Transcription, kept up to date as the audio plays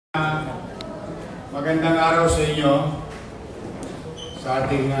Magandang araw sa inyo, sa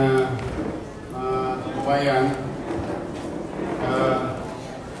ating kabayan.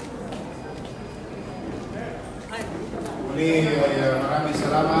 Muli maraming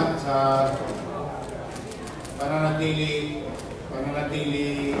salamat sa pananatili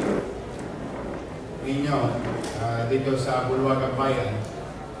ninyo dito sa Bulwagang Bayan.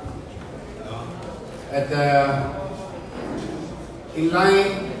 At in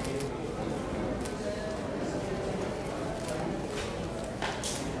line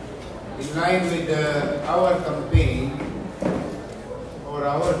with our campaign or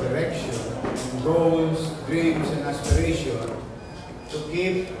our direction, goals, dreams, and aspirations to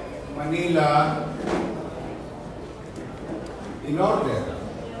keep Manila in order,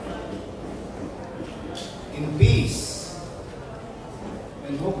 in peace,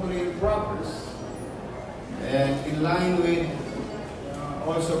 and hopefully in progress, and in line with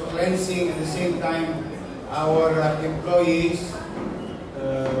also cleansing at the same time our employees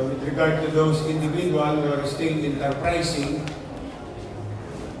with regard to those individuals who are still enterprising.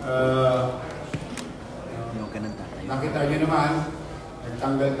 Nakita nyo naman,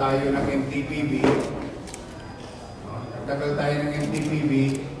 nagtanggal tayo ng MTPB. Nagtanggal tayo ng MTPB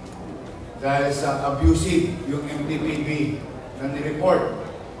dahil sa abusive yung MTPB na nireport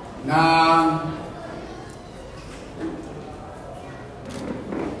ng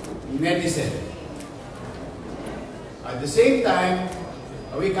netizen. At the same time,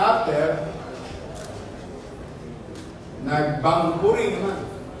 a week after, nagbangpuri naman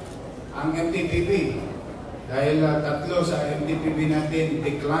ang MTPB dahil tatlo sa MTPB natin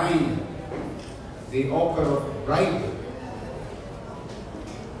declined the offer of bribe.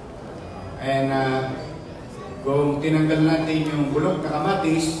 And kung tinanggal natin yung bulok na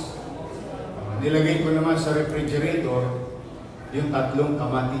kamatis, nilagay ko naman sa refrigerator yung tatlong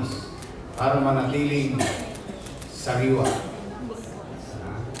kamatis para manatiling sariwa.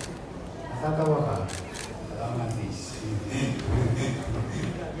 Tatawa ka. Kamatis.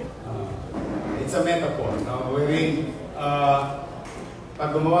 It's a metaphor. No? Wherein, pag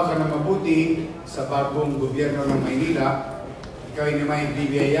gumawa ka ng mabuti sa bagong gobyerno ng Maynila, ikaw ay naman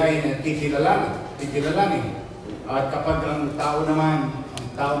bibiyayain at kikilalanin. At kapag ang tao naman, ang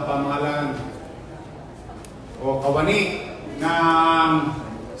taong pamahalaan o kawani ng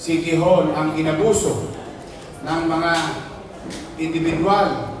City Hall ang inabuso ng mga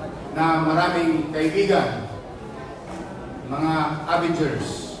individual na maraming kaibigan, mga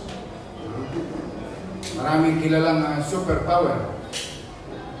avengers, maraming kilalang superpower.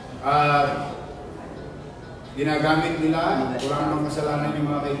 Ginagamit nila, kurang ng kasalanan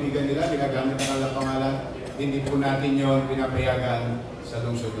yung mga kaibigan nila, ginagamit ang kanilang pangalan, hindi po natin yon pinapayagan sa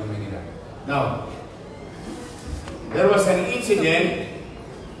lungsod ng Manila. Now, there was an incident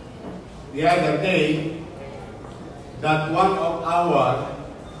the other day that one of our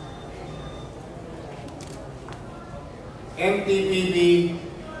MTPB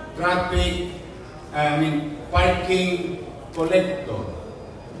parking collector.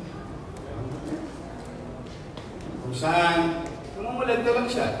 Kung saan, kumamulagda lang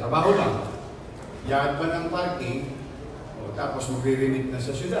siya, trabaho lang. Yard ba ng parking, tapos magre-remit na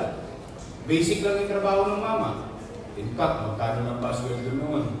sa syudad. Basic lang yung trabaho ng mama. In fact, magkano ng password doon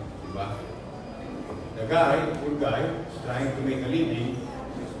noon. Diba? The guy, poor guy, is trying to make a living.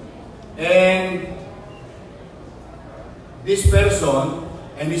 And this person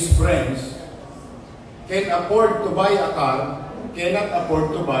and his friends can afford to buy a car, cannot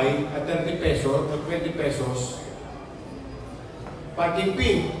afford to buy a 30 pesos or 20 pesos parking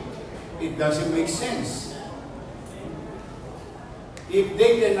fee. It doesn't make sense. If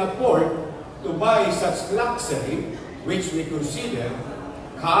they can afford to buy such luxury, which we consider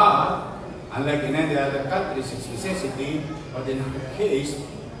car, unlike in any other countries, it's necessity, but in our case,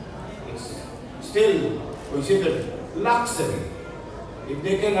 it's still considered luxury. If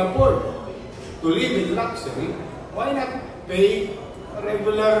they can afford to live in luxury, why not pay a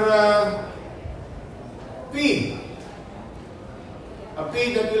regular fee? A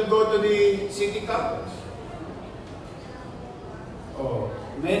fee that will go to the city coffers. Oh,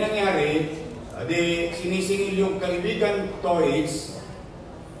 may nangyari, sinisingil yung kaibigan toys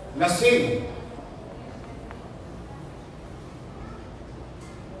na SIM.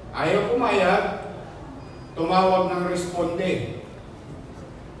 Ayaw pumayag, tumawag ng responde.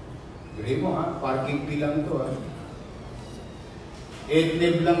 Gawin mo ha, parking fee lang ito ha.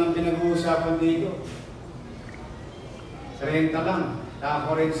 8 lang ang pinag-uusapan dito. 30 lang,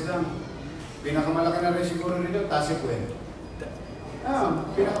 naka-orange lang. Pinakamalaki na rin siguro nito, Tasikwent.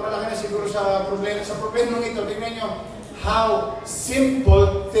 Pinakamalaki na siguro sa problema. Sa problema ito, tingnan nyo, how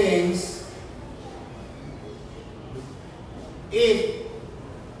simple things if,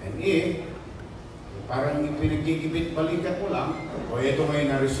 parang pinagkikibit balikat mo lang, o ito ngayon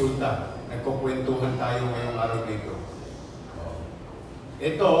na resulta. Nagkukwentuhan tayo ngayong araw dito.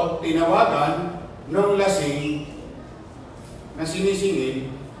 Ito, tinawagan ng lasing na sinisingil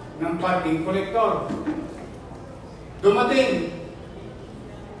ng parking collector. Dumating,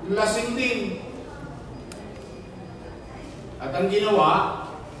 lasing din. At ang ginawa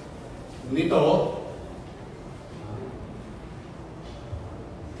nito,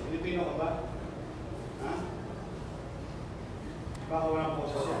 Filipino ka ba? Ha? Baka walang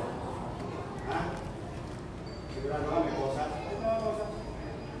posa siya. Ha? Sigurado ka may posa? May posa.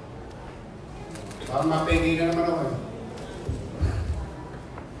 Baka mapegi na naman ako.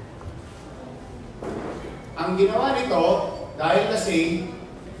 Ang ginawa nito, dahil lasing,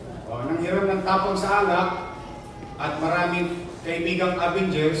 nanghiram ng tapang sa alak, at maraming kaibigang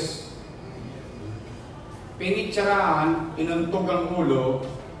Avengers, pinitsaraan, inuntog ang ulo,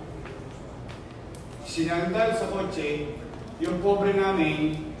 sinandal sa kotse, yung pobre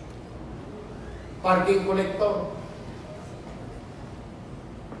namin, parking collector.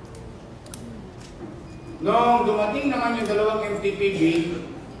 Nung dumating naman yung dalawang MTPB,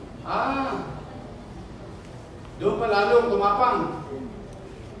 doon pa lalong tumapang.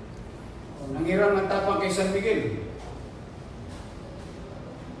 Nanghiram ng tapang kay San Miguel.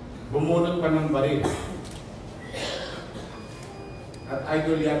 Bumunot pa ng baril. At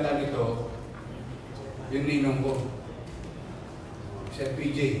idol yata nito, yung ninong ko, si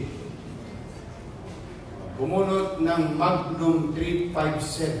PJ. Bumunot ng Magnum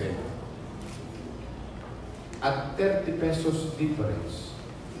 357 at 30 pesos difference.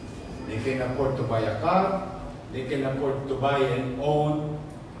 They can afford to buy a car, they can afford to buy and own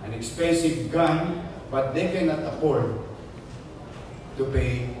an expensive gun, but they cannot afford to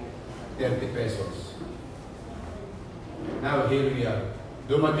pay 30 pesos. Now, here we are.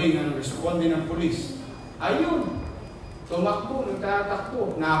 Dumating ang responde ng pulis. Ayun, tumakbo,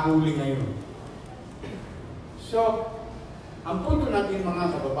 nagtatakbo, nahuli ngayon. So, ang punto natin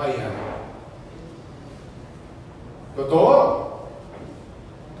mga kababayan, totoo,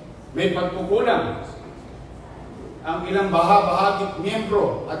 may pagkukulang ang ilang bahaging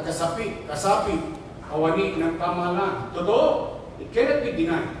miyembro at kasapi, kawani ng pamahalaan. Totoo, it cannot be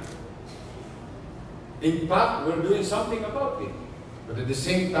denied. In fact, we're doing something about it. But at the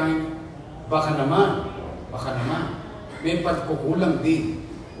same time, baka naman, may pagkukulang din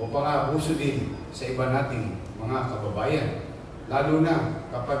o pang-abuso din sa iba nating mga kababayan. Lalo na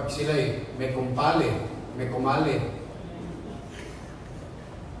kapag sila may kumali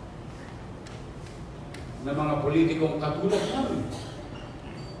na mga politikong katulad namin.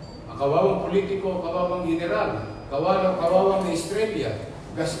 Ang kawawang politiko, kawawang general, kawawang estrella,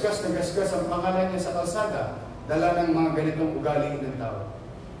 gasgas ang pangalan niya sa kalsada, dala ng mga ganitong ugali ng tao.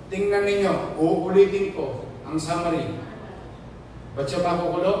 Tingnan ninyo, uulitin ko ang summary. Ba't siya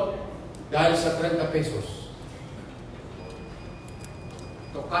makukulong? Dahil sa 30 pesos.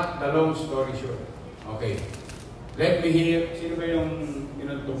 To cut the long story short. Okay. Let me hear, sino ba yung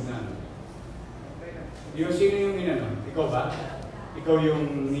inuntog na? Sino yung inano? Ikaw ba? Ikaw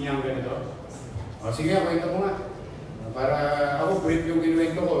yung ninyang ganito? O sige, kwento mo nga. Para ako, brief yung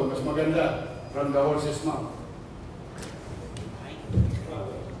kinuwento ko, mas maganda from the horse's mouth.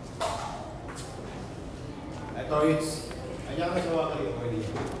 Ito, ayan ka sa wakali o pwede.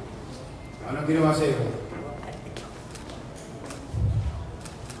 Anong ginawa sa'yo?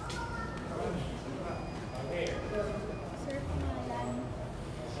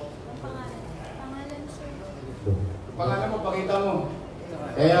 Pangalan mo, pakita mo.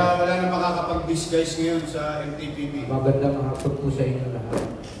 Kaya wala na makakapag-disguise ngayon sa MTPB. Magandang hapon po sa inyo lahat.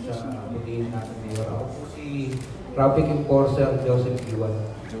 Sa butiin natin ngayon. Ako po si Traffic Enforcer Joseph Iwan.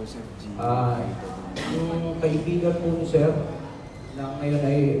 Yung kaibigan po ni Sir na ngayon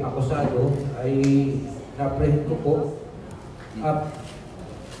ay akusado ay na-apprehend ko po at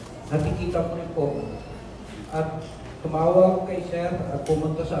nakikita ko rin po at tumawag kay Sir at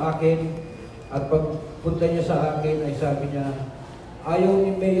pumunta sa akin at pagpunta niya sa akin ay sabi niya, ayaw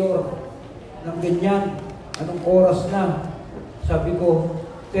ni Mayor ng ganyan, anong oras na? Sabi ko,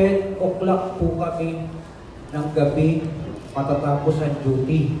 10 o'clock po kami ng gabi matatapos ang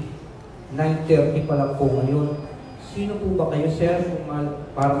duty. 9:30 pa lang po ngayon. Sino po ba kayo, Sir?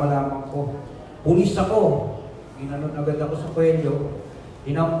 Para malaman ko. Pulis ako. Ginanon agad ako sa kwelyo.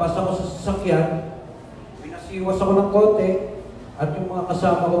 Hinampas ako sa sasakyan. Pinasiwas ako ng kote. At yung mga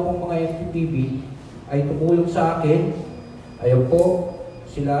kasama ko pong mga MTPB ay tumulong sa akin. Ayaw po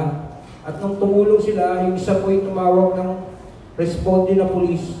sila. At nung tumulong sila, yung isa po ay tumawag ng responde na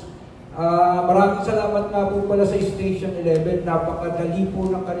pulis Maraming salamat nga po pala sa Station 11. Napakadali po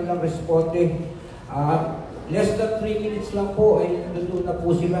ng kanilang responde. Less than 3 minutes lang po ay nandun na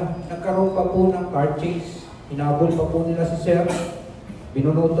po sila. Nagkaroon pa po ng car chase. Hinabol pa po nila si Sir.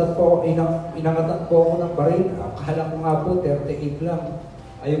 Binunutan po, inangatan po ako ng baril. Akala ko nga po 38 lang.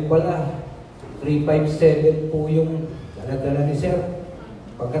 Ayun pala, 357 po yung dala-dala ni Sir.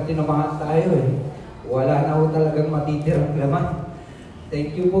 Pagka tinamahan tayo wala na po talagang matitirang laman.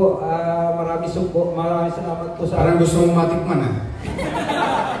 Thank you po. Maraming salamat po sa... Parang gusto mong matikman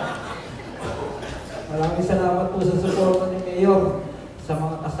Maraming salamat po sa suporta ni Mayor, sa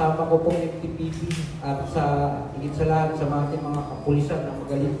mga kasama ko pong MTPP at sa higit sa lahat sa mga kapulisan na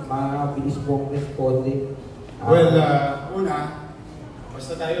mabilis pong responde. Well, una,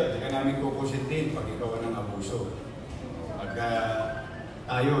 basta tayo, hindi ka namin kukusintin pag ikaw ng abuso. Pag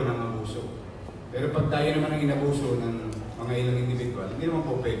tayo ng abuso. Pero pag tayo naman ang inabuso ng mga ilang individual, hindi naman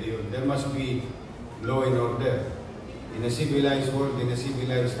po pwede yun. There must be law and order. In a civilized world, in a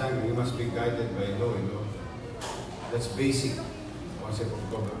civilized time, we must be guided by law and order. That's basic concept of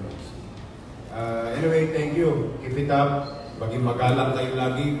governance. Anyway, thank you. Keep it up. Maging magalang kayo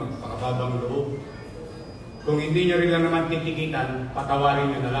lagi, magpakababang loob. Kung hindi nyo rin lang naman titikitan,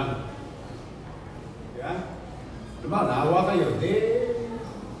 patawarin nyo na lang. Yeah? Diba, naawa kayo,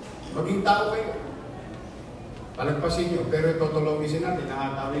 maging tao kayo. Palagpasin nyo, pero totologisin natin,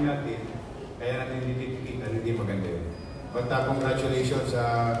 nahatawin natin, kaya natin hindi titikitan, hindi maganda yun. But congratulations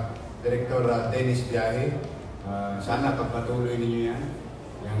sa Director Dennis Biahe. Sana pagpatuloy ninyo yan,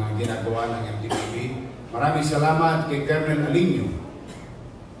 yung ginagawa ng MTPP. Maraming salamat kay Colonel Alinio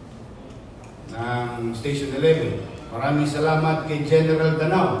ng Station 11. Maraming salamat kay General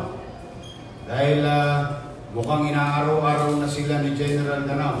Danao dahil mukhang inaaraw-araw na sila ni General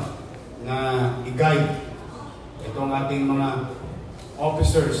Danao na i-guide itong ating mga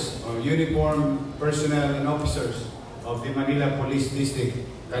officers or uniform personnel and officers of the Manila Police District.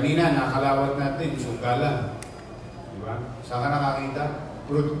 Kanina, nakalawat natin, sunggalan. Diba? Saan ka nakakita?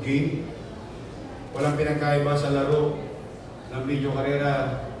 Fruit game. Walang pinagkaiba sa laro ng video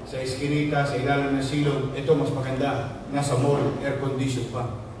karera sa eskinita, sa ilalim ng silong. Ito mas maganda. Nasa mall, air condition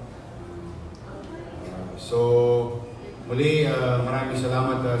pa. So, muli, maraming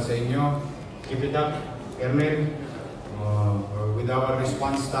salamat sa inyo. Keep it up, Colonel. With our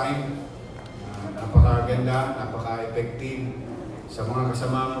response time, napakaganda, napaka-effective. Sa mga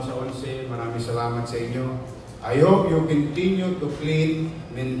kasama mo sa 11, maraming salamat sa inyo. I hope you continue to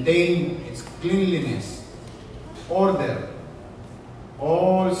maintain its cleanliness, order.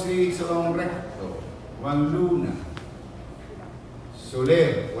 All streets along Recto, Juan Luna,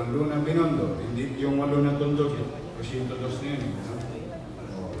 Soler, Juan Luna Binondo, hindi yung Juan Luna Tondo, kasi yung Tondos na yun.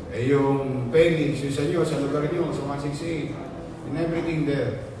 Yung Felix, yung sa inyo, sa lugar nyo, sa 168, and everything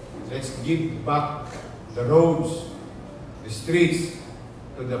there. Let's give back the roads, the streets,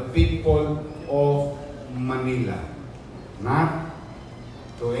 to the people of Manila, not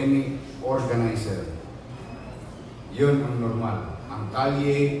to any organizer. Yun ang normal. Ang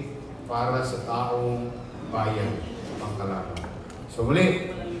kalye para sa taong bayan, pangkalaban. So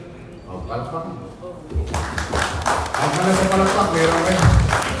muli, palakpak. Ang pala sa palakpak, meron kayo.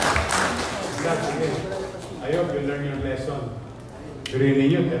 Sige. I hope you learn your lesson. Turin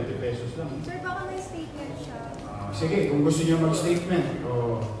ninyo, 30 pesos lang. Sir, baka may statement siya. Sige, kung gusto niyo mag-statement.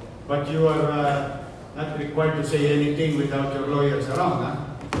 But you are not required to say anything without your lawyers around, ha?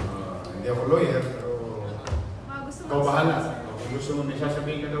 Hindi ako lawyer, pero ikaw bahala. Kung gusto mo may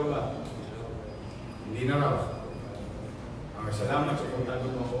sasabihin ka daw ba? Hindi na raw. Salamat sa puntago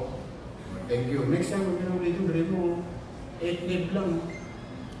mo ako. Thank you. Next time, kung ulit yung mo, 8 nib lang.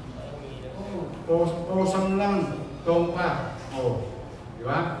 Posang lang. Tongka. Di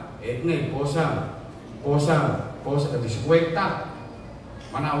ba? 8 nib, posang. Posang. Posang.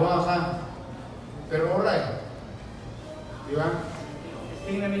 50. Manawa ka. Pero alright. Di ba?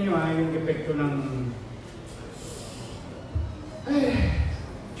 Tingnan ninyo yung epekto ng...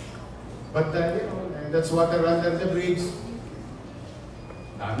 But that's water under the bridge.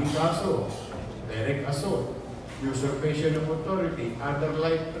 Daming kaso. Direct assault. Usurpation of authority. Other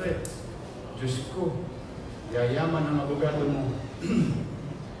life threats. Diyos ko. Yayaman ang abogado mo.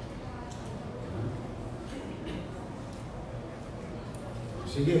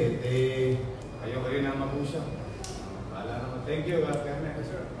 Sige, kayo rin ang mag-usap. Bahala naman. Thank you, Colonel.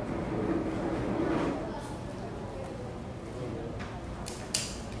 Sir.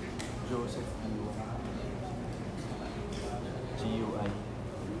 Joseph GUI.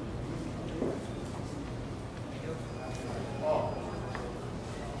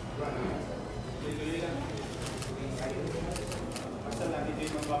 Basta lagi din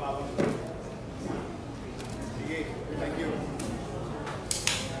Sige, thank you.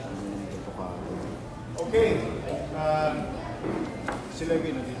 Okay. Sila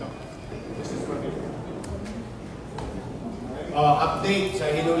yung dito. This is for you. Update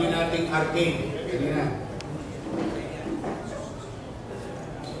sa hinuli nating arcade. Kanina.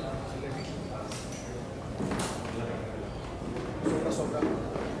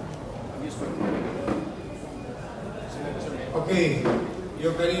 Okay,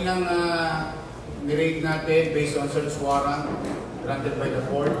 yung kaninang nirate natin based on search warrant granted by the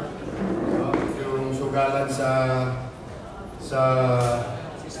court, yung sugalan sa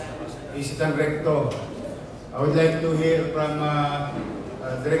Isitan Recto. I would like to hear from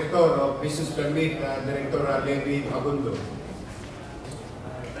Director of Business Permit, Director Levi Agundo.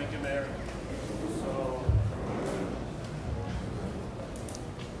 Thank you, Mayor.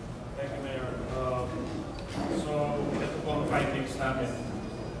 Thank you, Mayor. So, ito po ang findings namin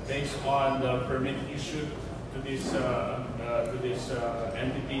based on the permit issued to this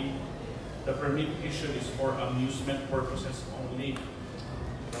entity. The permit issued is for amusement purposes only.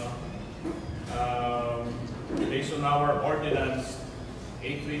 Based on our ordinance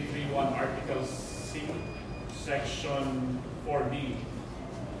 8331 Article C, Section 4B,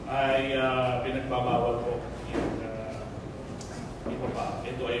 ay pinagbabawal po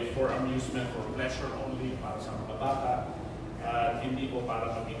ito ay for amusement, for pleasure only, para sa mga bata, at hindi po para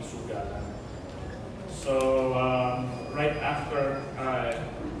maging sugalan. So, right after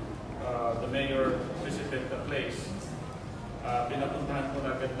the mayor visited the place, pinapuntahan po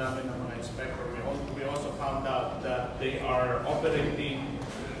agad namin ng mga inspector. We also found out that they are operating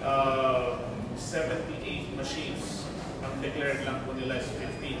 78 machines. Ang declared lang po nila is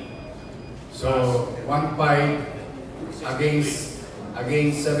 15. So, 1.5 against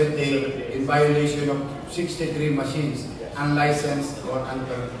 78 in violation of 63 machines, unlicensed or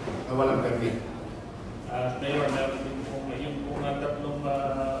walang permit. Mayor, meron din po yung tatlong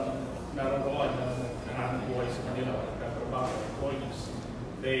nararoon na nakahanap buhay sa kanila, nagkatrabaho, employees.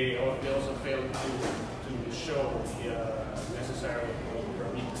 They also failed to show the necessary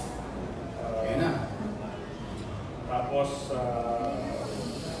permit. Tapos,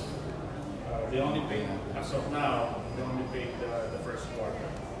 they only paid, as of now, they only paid the first quarter.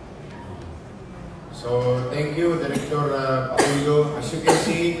 So, thank you, Director Paulio. As you can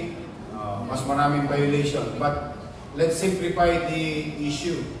see, mas maraming violation. But let's simplify the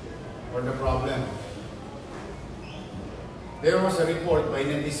issue or the problem. There was a report by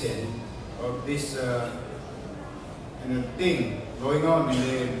netizen of this thing going on in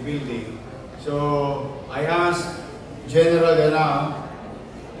the building. So I asked General Danao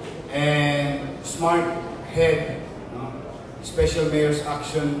and Smart Head, Special Mayor's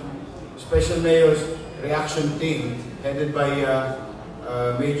Reaction Team, headed by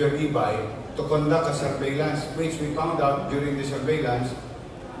Major Ibay, to conduct a surveillance, which we found out during the surveillance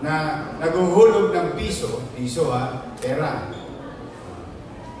na naguhulog ng piso pera.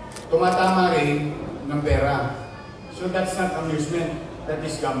 Tumatama rin ng pera. So that's not amusement, that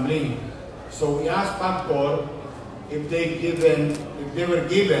is gambling. So we asked Pagcor if they were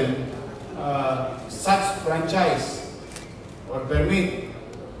given such franchise or permit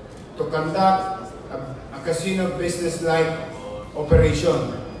to conduct a casino business-like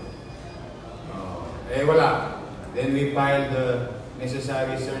operation. Wala. Then we filed the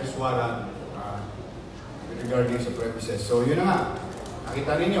necessary search warrant regarding sa premises. So yun na nga.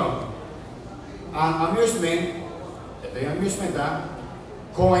 Nakita ninyo. Ang amusement, ito yung amusement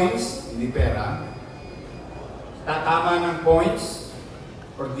coins, hindi pera. Tatama ng points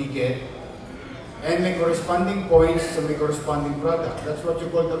or ticket. And may corresponding points sa may corresponding product. That's what you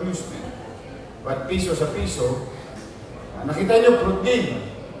call amusement. But piso sa piso, nakita nyo, fruit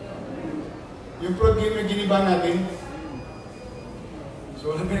game. Yung fruit game na giniba natin,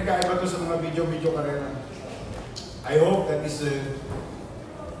 so, pinagkaiba to sa mga video karera. I hope that is a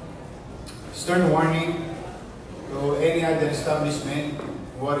stern warning to any other establishment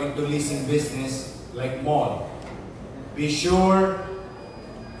who are into leasing business like mall. Be sure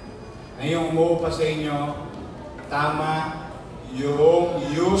na yung umuupa sa inyo, tama yung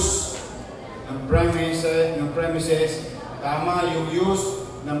use ng premises, tama yung use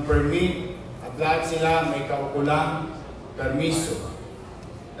ng permit, at lahat sila may kaukulang permiso.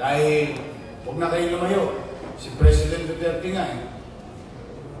 Dahil, huwag na kayo lumayo. Si President Duterte nga ang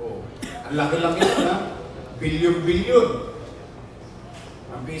laki-laki na, bilyon-bilyon.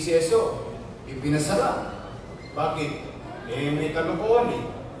 Ang PCSO, ipinasara. Bakit? May kalokohan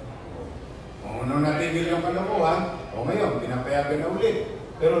Nung natigil yung kalokohan, ngayon, pinapayagan na ulit.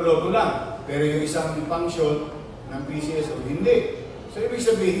 Pero logo lang. Pero yung isang function ng PCSO, hindi. So ibig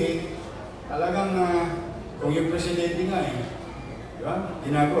sabihin, talagang kung yung presidente nga di ba?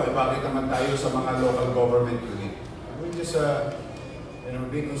 Ginagawa, bakit naman tayo sa mga local government unit? We just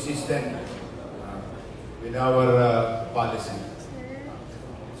be consistent with our policy.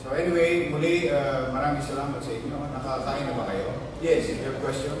 So anyway, muli, maraming salamat sa inyo. Nakakain na ba kayo? Yes, if you have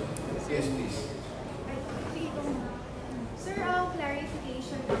question? Yes, please. Sir,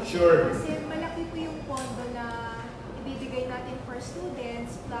 clarification. Sure. Kasi malaki po yung pondo na ibibigay natin for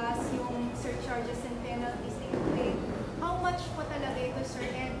students plus yung surcharges and penalties na i-pay. How much po talaga ito, sir?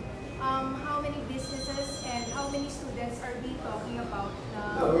 And how many businesses and how many students are we talking about?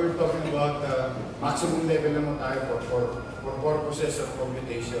 We're talking about maximum level naman tayo for purposes of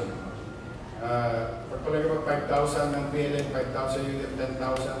computation. Pag talaga mag 5,000 ng PLN, 5,000 UDM,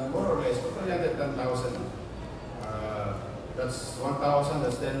 10,000, more or less, pag talaga 10,000. That's 1,000,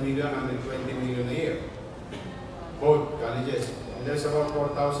 that's 10 million, and 20 million a year. Both colleges. And there's about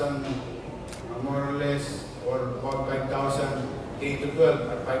 4,000, more or less, or about 5,000 K to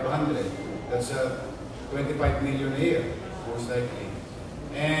 12 at 500. That's 25 million a year, most likely.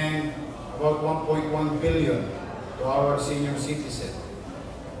 And about 1.1 billion to our senior citizen.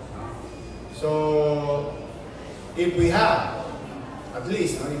 So, if we have, at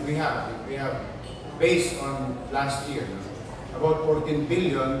least, if we have, based on last year, about 14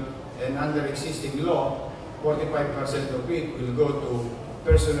 billion, and under existing law, 45% of it will go to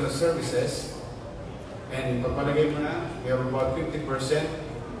personal services. And pagpalagay mo na, we have about 50%,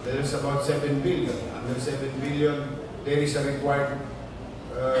 there's about 7 billion. Under 7 billion, there is a required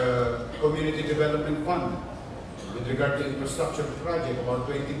community development fund. With regard to infrastructure project, about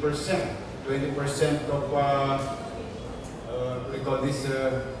 20%. 20% of, we call this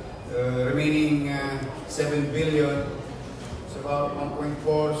remaining 7 billion. It's about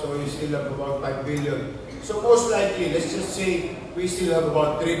 1.4, so you still have about 5 billion. So most likely, let's just say, we still have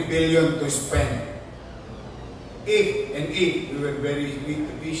about 3 billion to spend. If we were very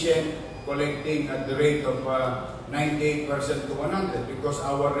efficient, collecting at the rate of 98% to 100, because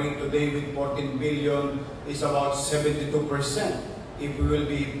our rate today with 14 billion is about 72%. If we will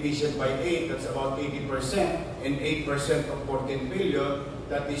be efficient by 8, that's about 80%, and 8% of 14 billion,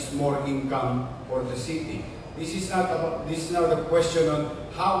 that is more income for the city. This is not a question on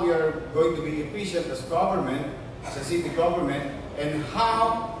how we are going to be efficient as government, as a city government, and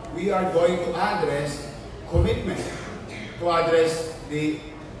how we are going to address commitment to address the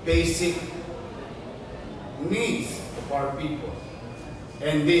basic needs of our people.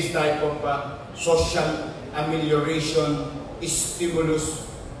 And this type of social amelioration stimulus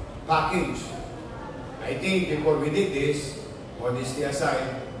package. I think before we did this, modesty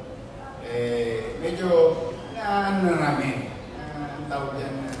aside, medyo ano na namin, ang tawag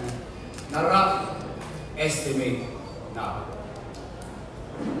dyan, na rough estimate na.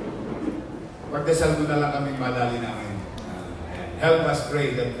 Pagdasal mo na lang kami madali namin. Help us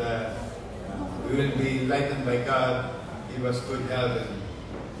pray that we will be enlightened by God, give us good health and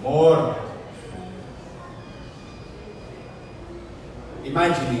more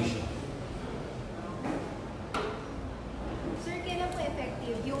imagination. Sir, kailan po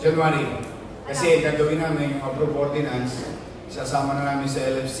effective? Yung January. Kasi gagawin namin yung approved ordinance, isasama na namin sa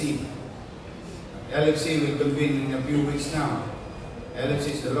LFC. LFC will convene in a few weeks now.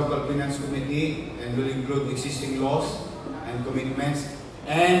 LFC is the Local Finance Committee and will include existing laws and commitments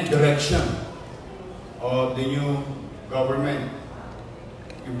and direction of the new government.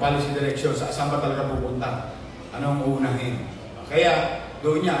 Yung policy direction, saan ba talaga pupunta? Anong uunahin? Kaya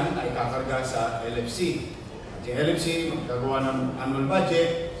doon yan ay kakarga sa LFC. At yung LFC magkagawa ng annual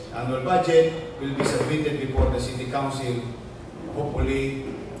budget. Annual budget will be submitted before the City Council. Hopefully,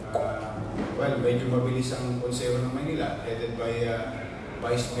 medyo mabilis ang Konseho ng Manila, headed by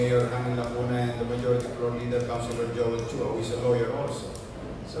Vice Mayor Hangin Lacuna and the Majority Floor Leader, Councilor Joel Chua, who is a lawyer also.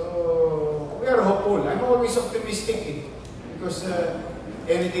 So, we are hopeful. I'm always optimistic because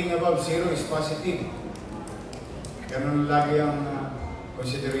anything above zero is positive. Ganun lagi ang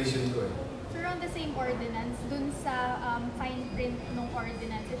consideration ko . Sir, on the same ordinance, dun sa fine print ng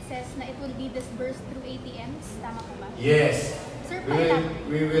ordinance, it says na it will be disbursed through ATMs. Tama po ba? Yes. Sir,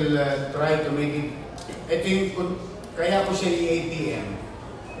 We will try to make it. Ito yung, kaya ko siya i-ATM.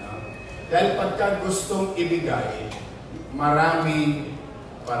 Dahil pagka gustong ibigay, maraming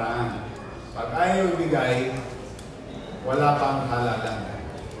paraan. Pag ayaw ibigay, wala pang halalan.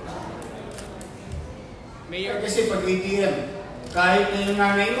 Mayor, kasi pag ATM, kahit na yung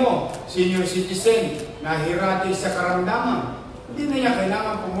nanay mo, senior citizen, nahirati sa karamdaman, hindi na niya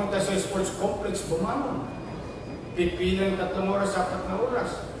kailangan pumunta sa sports complex, bumangon. Pipilan 3 oras, 4 na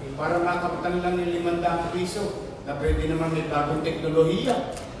oras, para makaptan lang yung 500 piso. na pwede naman may bagong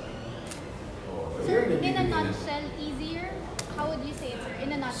teknolohiya. Sir, in a nutshell, easier? How would you say it, sir? In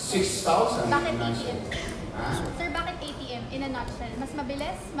a nutshell. 6,000. Bakit ATM? Sir, bakit ATM? In a nutshell. Mas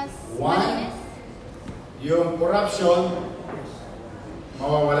mabilis? Mas malinis? Yung corruption,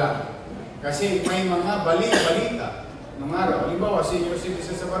 mawawala. Kasi may mga balita nung araw. Halimbawa, senior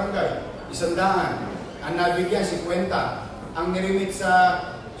citizen sa barangay, 100. Ang nabigyan, 50. Ang nirimit sa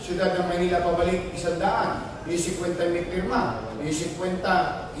siyudad ng Manila pabalik, 100. Yung 50 may pirma. Yung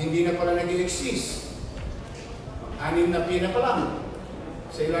 50, hindi na pala nag-i-exist. 6 na pina pa lang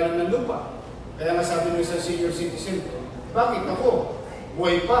sa ilalim ng lupa. Kaya nga sabi nyo sa senior citizen, bakit ako?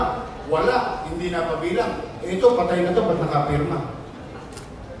 Buhay pa. Wala. Hindi na pabilang. Ito, patay na to, ba't nakapirma?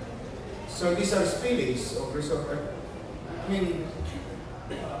 So these are spillage of resource. I mean,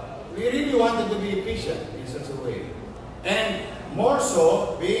 we really wanted to be efficient in such a way. And more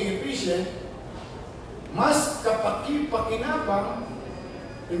so, being efficient, mas kapaki-pakinabang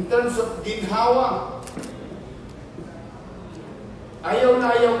in terms of ginhawa. Ayaw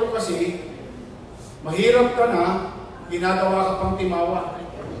na ayaw ko kasi, mahirap ka na, ginagawa ka pang timawa.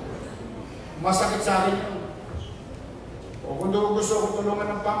 Masakit sa akin yun. O kung gusto ko tulungan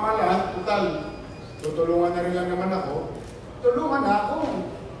ng pamahalaan, total, tutulungan na rin lang naman ako, tulungan na ako.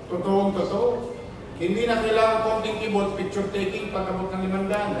 Totoong totoo. Hindi na kailangan konting keyboard, picture taking, pagkabot ng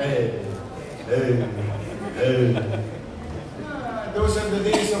 500. Those are the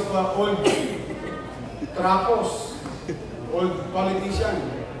days of old trapos, old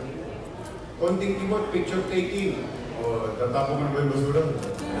politician. Konting keyboard, picture taking. O, tatapos mo na ba yung basura?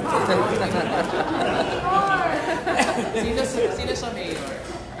 Sino sa mayor?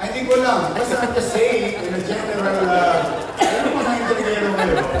 Hindi ko lang. Basta I'm just saying, in a general, ano mga inteligero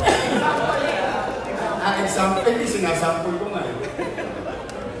kayo? Example, hindi sinasample ko nga.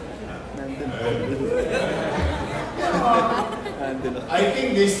 I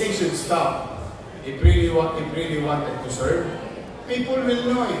think this thing should stop. If really wanted to serve, people will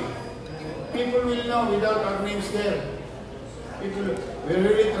know it. People will know without our names there. We're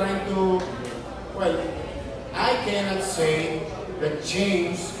really trying to, well, I cannot say that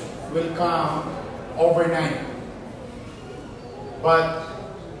change will come overnight. But,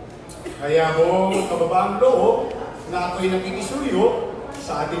 kaya ko kababaang loob na ako'y nakikisuyo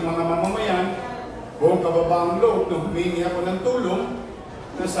sa ating mga mamamayan, buong kababaang loob na humingi ako ng tulong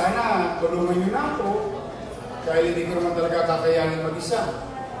na sana tulungan niyo na ako dahil hindi ko naman talaga kakayanin mag-isa.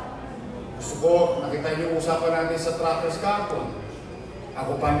 Gusto ko, nakita niyo usapan natin sa trackers kahapon.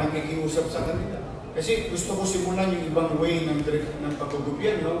 Ako pa nakikiusap sa kanila. Kasi gusto ko simulan yung ibang way ng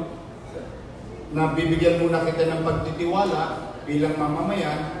paggobyerno na bibigyan muna kita ng pagtitiwala bilang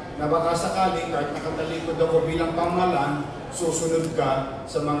mamamayan na baka sakali kahit nakatalikod ako bilang pamahalaan, susunod ka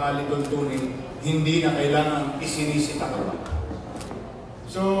sa mga lituntunin, hindi na kailangan isinisita ka pa.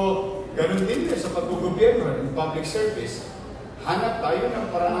 So, ganun din sa paggobyerno ng public service. Hanap tayo ng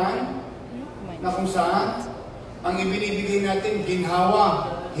paraan na kung saan ang ibinibigay natin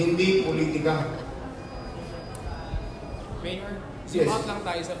ginhawa, hindi politika. Mayor, Yes. Out lang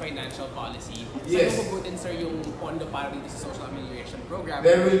tayo sa financial policy. Yes. Saan mo pugutin, sir, yung pondo para dito sa social amelioration program?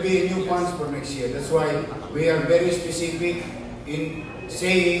 There will be new funds for next year. That's why we are very specific in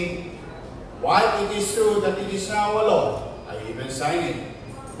saying, while it is true that it is now a law, I even sign it,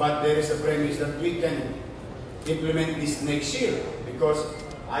 but there is a premise that we can implement this next year because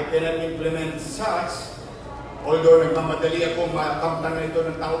I cannot implement such, although nagmamadali ako makamtan na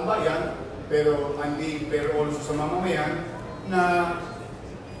ito ng taong bayan, pero I'm being fair also sa mamamayan, na,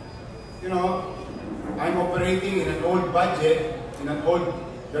 you know, I'm operating in an old budget, in an old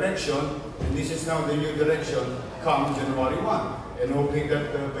direction, and this is now the new direction come January 1. And hoping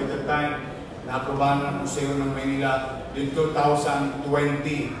that by the time na-aprobahan ng Museo ng Maynila yung 2020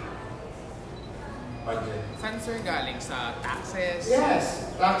 budget. Saan, sir, galing? Sa taxes?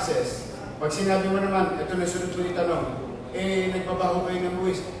 Yes, taxes. Pag sinabi mo naman, ito na sunod ko yung tanong, nagbabaho kayo ng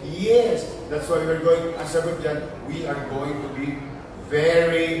buwis? Yes, that's why we're going, ang sagot dyan, we are going to be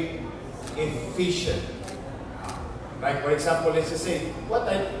very efficient. Like for example, let's just say, what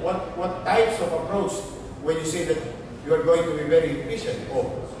types of approach when you say that you are going to be very efficient?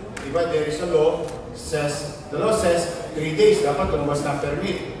 Oh, diba there is a law, the law says 3 days dapat lumabas na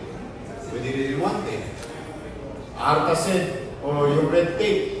permit. We did it in 1 day. ARTA said, yung red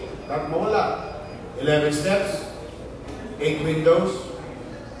tape, dapat mawala. 11 steps, 8 windows,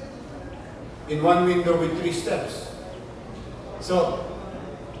 in 1 window with 3 steps. So,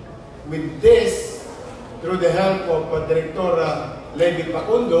 with this, through the help of Director Levi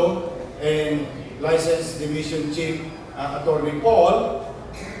Pacundo and Licensed Division Chief Attorney Paul,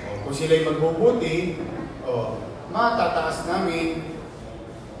 kung sila'y magbubuti, matataas namin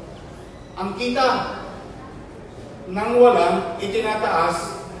ang kita nang walang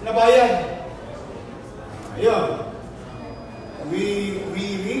itinataas na bayad. Ayun. We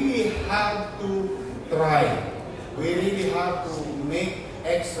really have to try. We really have to make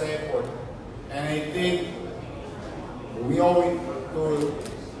extra effort. And I think we owe it to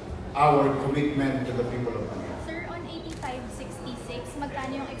our commitment to the people of Manila. Sir, on 8566,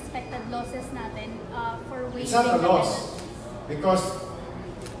 magkano yung expected losses natin for waiving? It's not a loss. Because,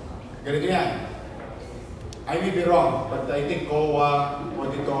 ganito yan. I may be wrong, but I think COA,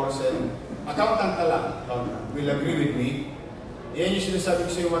 auditors, and accountant na lang will agree with me. Yan yung sinasabi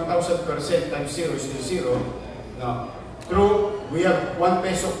ko sa 1,000% times 0 is 0. No. True, we have 1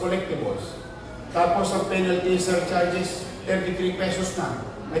 peso collectibles. Tapos ang penalty surcharges, 33 pesos na.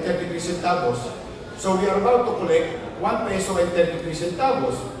 May 33 centavos. So we are about to collect 1 peso and 33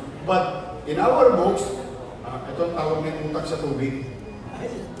 centavos. But in our books, ito ang tawag ng utang sa tubig.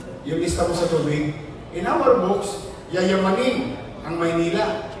 Yung lista mo sa tubig. In our books, yayamanin ang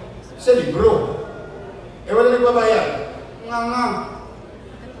Maynila sa libro. Eh wala nagbabayad. Nga.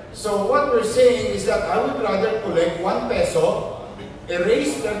 So what we're saying is that I would rather collect 1 peso,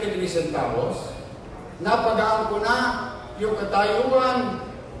 erase 33 centavos, napagaan ko na yung katayuan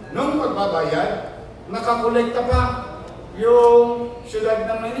nung magbabayad, nakakolekta pa yung syudad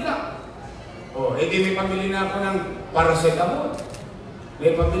ng Maynila. O, edi may pamili na ako ng paracetamol.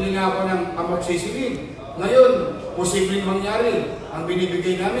 May pamili na ako ng amoxicillin. Ngayon, posibleng mangyari, ang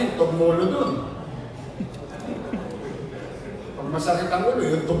binibigay namin, tugmulo dun. Pag masakit ang ulo,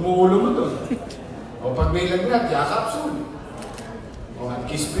 yung tugmulo mo dun. O pag may lagnat, yakapsul. O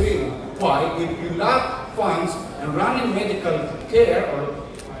kispirin. Why? If you lack funds and running medical care or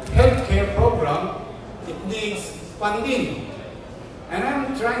healthcare program, it needs funding. And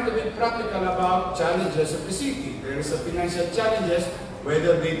I'm trying to be practical about challenges of the city. There is a financial challenges,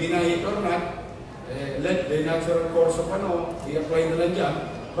 whether they deny it or not, let the natural course of i-apply nila dyan.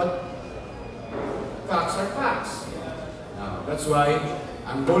 But facts are facts. Now, that's why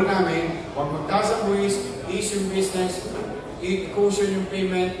ang goal namin, huwag magtaas ang buwis, ease yung business, i-cushion yung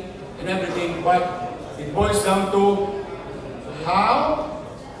payment, and everything, but it boils down to how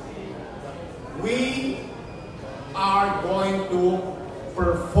we are going to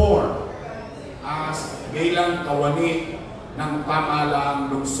perform as bilang kawani ng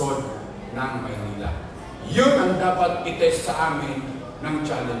pamahalaang lungsod ng Maynila. Yun ang dapat itest sa amin ng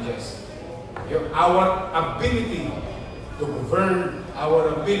challenges. Our ability to govern,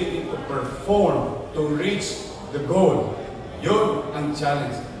 our ability to perform, to reach the goal. Yun ang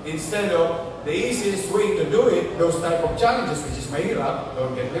challenge. Instead of the easiest way to do it, those type of challenges, which is mahirap,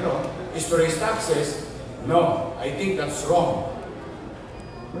 don't get me wrong, is to raise taxes. No, I think that's wrong.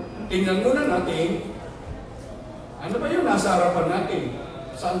 Tingnan muna natin, ano ba yung nasa harapan natin?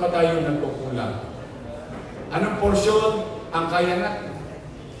 Saan ba tayo nagkukulang? Anong porsyon ang kaya natin?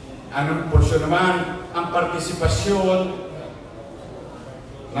 Anong porsyon naman ang partisipasyon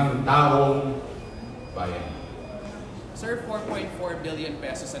ng taong bayan? Sir, 4.4 billion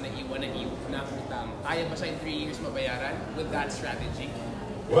pesos na naiwan na utang. Kaya ba siya in 3 years mabayaran with that strategy?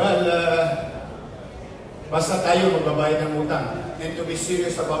 Well, basta tayo magbabayad ng utang. And to be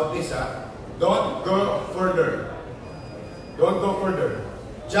serious about this, don't go further. Don't go further.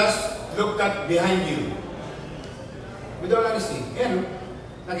 Just look at behind you. With all honesty, yan,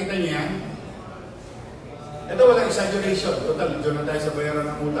 nakita niyo yan? Ito walang exaggeration. Total, doon na tayo sa bayaran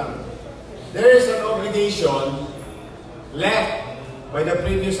ng utang. There is an obligation left by the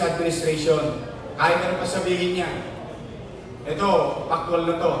previous administration. Kahit ano pa sabihin niya. Ito, factual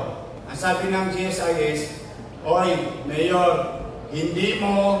na to. Ang sabi ng GSIS, oy, Mayor, hindi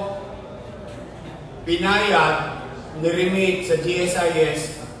mo pinayad, niremit sa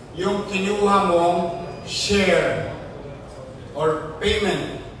GSIS yung kinuha mong share or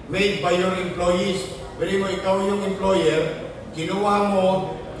payment made by your employees. Pero mo, ikaw yung employer, kinuha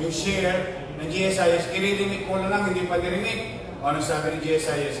mo yung share ng GSIS, i-remit mo na lang, hindi pa niremit. Ano sabi ng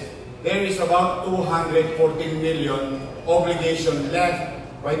GSIS? There is about 214 million obligation left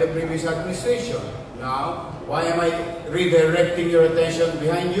by the previous administration. Now, why am I redirecting your attention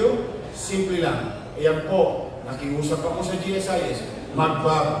behind you? Simple lang. Ayan po, nakiusap ako sa GSIS,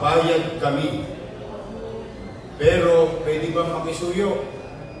 magbabayad kami. Pero, pwede ba makisuyo?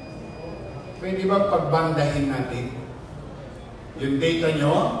 Pwede ba pagbandahin natin yung data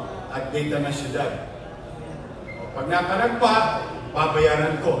nyo at data ng syudad? Pag nakalagpa,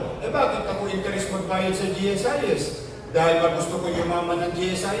 babayaran ko. Eh bakit ako interest magbayad sa GSIS? Dahil ba gusto ko yumaman ng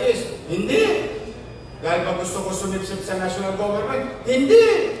GSIS? Hindi! Dahil ba gusto ko sumipsip sa national government?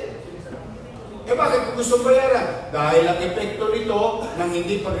 Hindi! Eh bakit ko gusto bayaran? Dahil ang epekto nito ng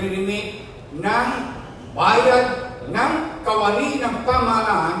hindi pag-remit ng bayad ng kawani ng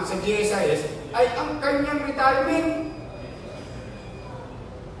pamahalaan sa GSIS ay ang kanyang retirement.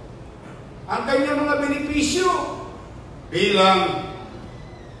 Ang kanyang mga benepisyo bilang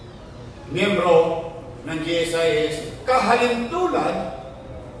miyembro ng GSIS, kahalintulad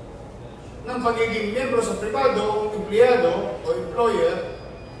ng pagiging miyembro sa pribado, empleyado o employer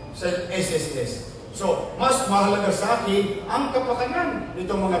sa SSS. So, mas mahalaga sa akin ang kapakanan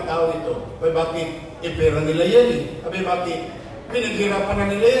nitong mga tao nito. Abay, bakit ipera nila yan eh? Abay, bakit pinaghirapan na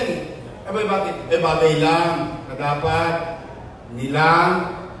nila yan eh? Abay, bakit? Eh, bagay lang na dapat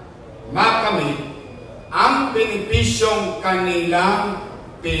nilang makamit ang benepisyong kanilang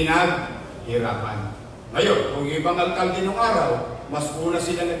pinaghirapan. Ngayon, kung ibang alkalde nung araw, mas una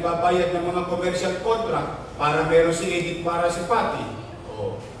sila nagbabayad ng mga commercial contract para meron si Edith para si Pati.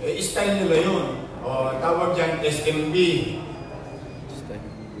 O, eh, style nila yun. O, tawag dyan SMB.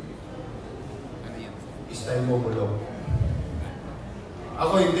 Style mo bulog.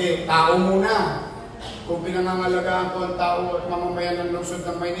 Ako hindi, tao muna. Kung pinangangalagaan ko ang tao at mamamayan ng lungsod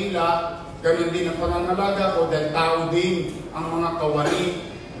ng Maynila, ganun din ang pangangalaga ko dahil tao din ang mga kawani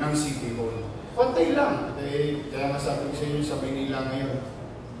ng City Hall. Pantay lang. Kaya nga sabi ko sa inyo sa Maynila ngayon.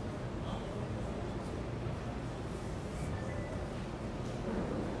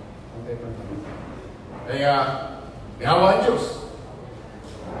 Pantay. Kaya, yawa ang Diyos.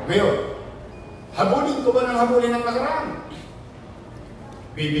 Ngayon, habulin ko ba ng habulin ng nakaraan?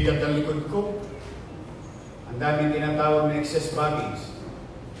 Bibigat ang likod ko. Ang daming tinatawag na excess baggage.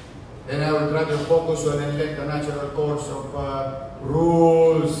 Then I would rather focus on and let the natural course of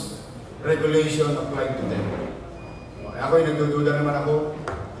rules, regulation applied to them. Ako'y nagdududa naman ako,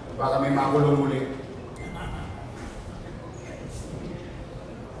 baka may makulong ulit.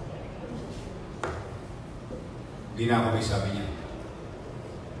 Hindi na ako may sabi niya.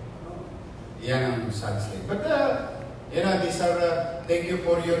 Yan ang sad state. But, these are, thank you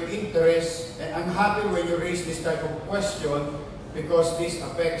for your interest. And I'm happy when you raise this type of question because this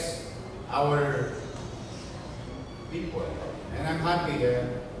affects our people. And I'm happy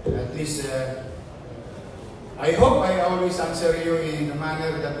at least, I hope I always answer you in a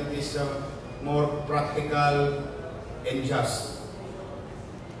manner that it is more practical and just.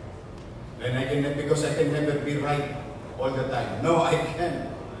 And because I can never be right all the time. No, I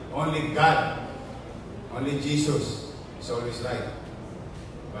can't. Only God, only Jesus is always right.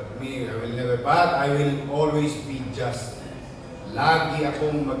 But me, I will never, but I will always be just. Lagi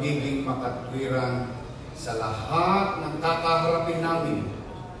akong magiging makatwiran sa lahat ng kakaharapin namin.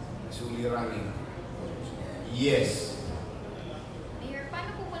 Suliranin. Yes. Mayor,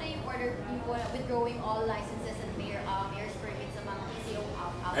 paano po muna yung order withdrawing all licenses and mayor's permits sa mga PCO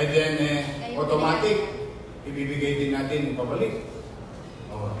out? And then, automatic, ibibigay din natin pabalik.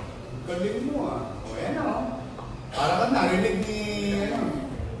 Oh, galing mo ah. O, yan o. Para ka narinig ni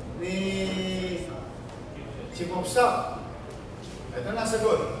Chief of Staff. Ito na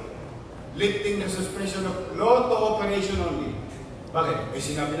sagot. Lifting the suspension of law to operation only. Bakit? Eh,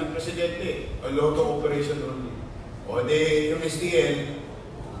 sinabi ng Presidente, law to operation only. O, yung STL,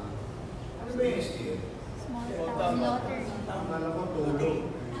 ano ba yung STL? Small town lottery. Akala ko tulog.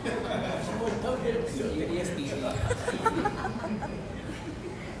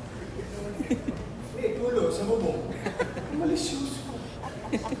 Eh, tulog sa bubong. Malisyos ko.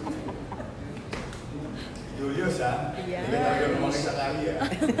 Julius, ha? Yeah. Hindi talaga lumaki sa kali, ha?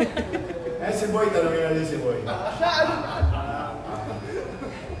 Eh, si Boy, talawin natin si Boy.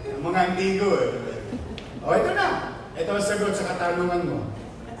 Mga antigo, eh. O, ito na. Ito ang sagot sa katanungan mo.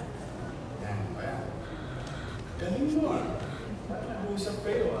 Yan, ayan. Galing mo, ah. Nag-uusap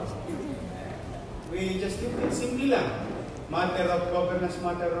kayo, ah. We just did it. Simple lang. Matter of governance,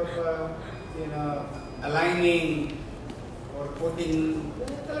 matter of, aligning or putting,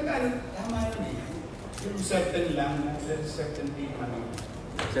 talaga, tama yun, eh. Yung certain lang, there's certain thing,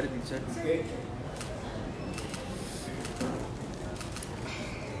 Sir, sir. Okay?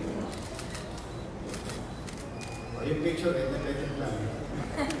 Yung picture, edit lang.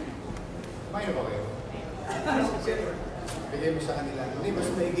 Kumain ba kayo? Bigay mo sa kanila. Hindi, mas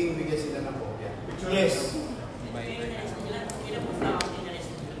maiging bigay sila ng kopya. Yes.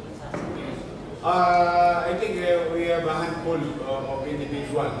 I think we have a handful of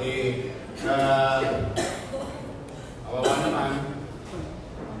individual. Awawa naman.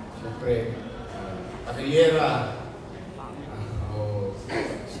 Siyempre, Ateliera,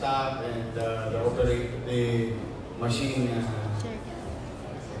 staff, and the machine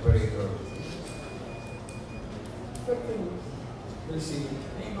operator. We'll see.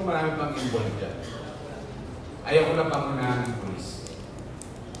 Hindi ko marami pang involved dyan. Ayaw ko na pangunahan ng polis.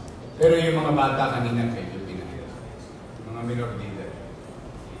 Pero yung mga bata kanina medyo pinahira. Mga minor leader.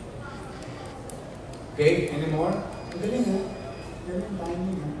 Okay, any more? Galing ha? Galing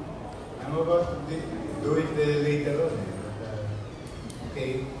timing ha? I'm about to do it later on.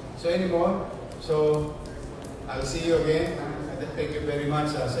 Okay, so any more? So, I'll see you again. Thank you very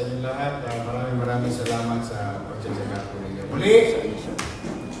much sa inyong lahat. Maraming salamat sa pagsasaga po ninyo. Muli!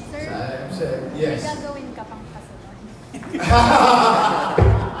 Sir, yes. may gagawin ka pang kasunod.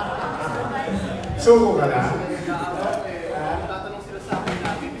 Suko ka na? Tatanong sila sa akin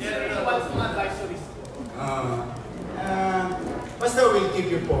natin. What's mga advisories? Basta we'll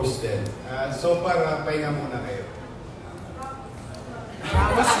keep you posted. So far, pahinga muna kayo.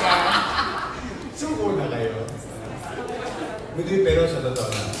 Mas ka? Suko na kayo. Hindi, pero sa totoo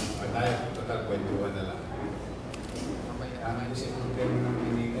lang. Tayo, total kwentuhan na lang. Kasi problema ng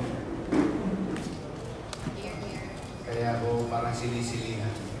hindi ko. Kaya ako parang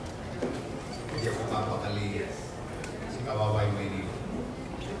sinisilihan. Hindi ako mapakali. Kasi kawawa yung Maynila.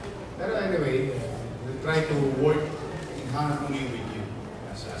 Pero anyway, we'll try to work in harmony with you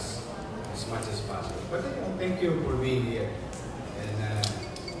as much as possible. But thank you for being here and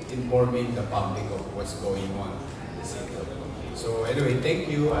informing the public of what's going on in the city. So anyway,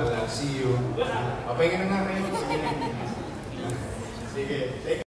 thank you. I'll see you. Papahinga na nga kayo. Sige. Thank you.